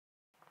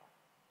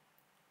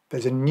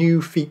there's a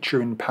new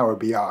feature in Power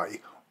BI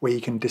where you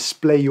can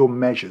display your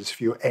measures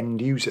for your end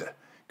user.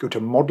 Go to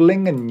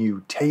Modeling and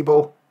New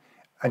Table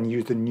and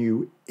use the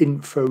new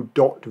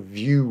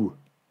Info.View.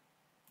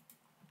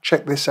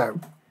 Check this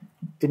out,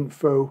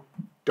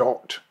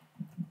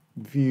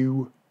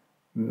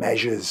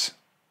 Info.VIEW.MEASURES.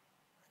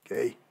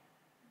 Okay,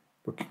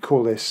 we can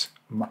call this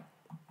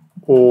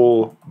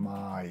all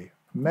my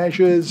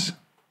measures.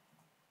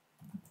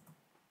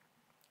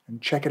 And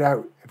check it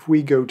out. If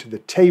we go to the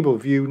table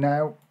view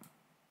now,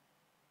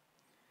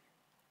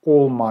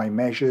 all my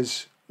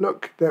measures,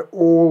 look, they're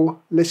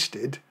all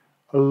listed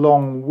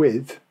along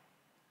with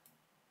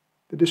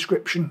the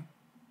description,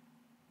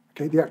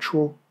 okay, the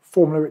actual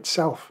formula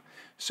itself.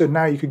 So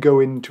now you could go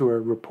into a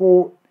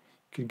report, you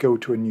could go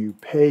to a new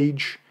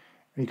page,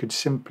 and you could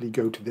simply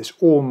go to this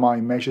all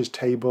my measures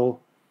table.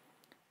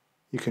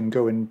 You can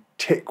go and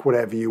tick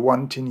whatever you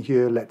want in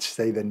here, let's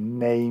say the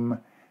name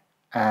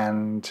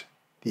and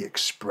the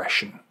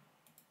expression.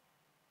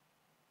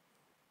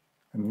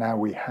 And now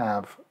we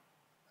have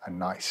a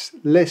nice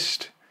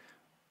list.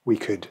 We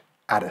could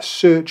add a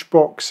search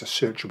box, a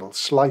searchable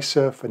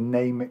slicer for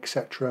name,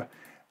 etc.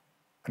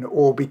 And it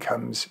all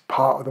becomes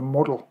part of the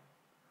model,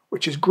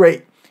 which is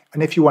great.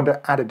 And if you want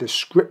to add a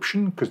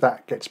description, because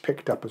that gets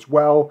picked up as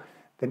well,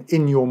 then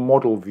in your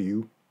model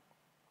view,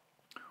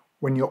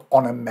 when you're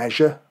on a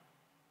measure,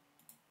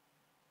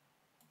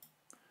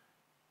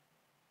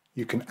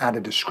 you can add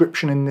a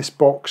description in this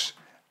box,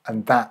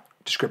 and that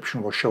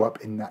description will show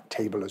up in that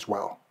table as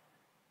well.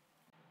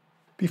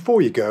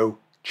 Before you go,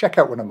 check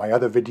out one of my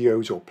other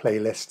videos or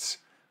playlists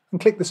and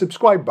click the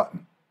subscribe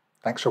button.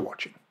 Thanks for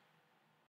watching.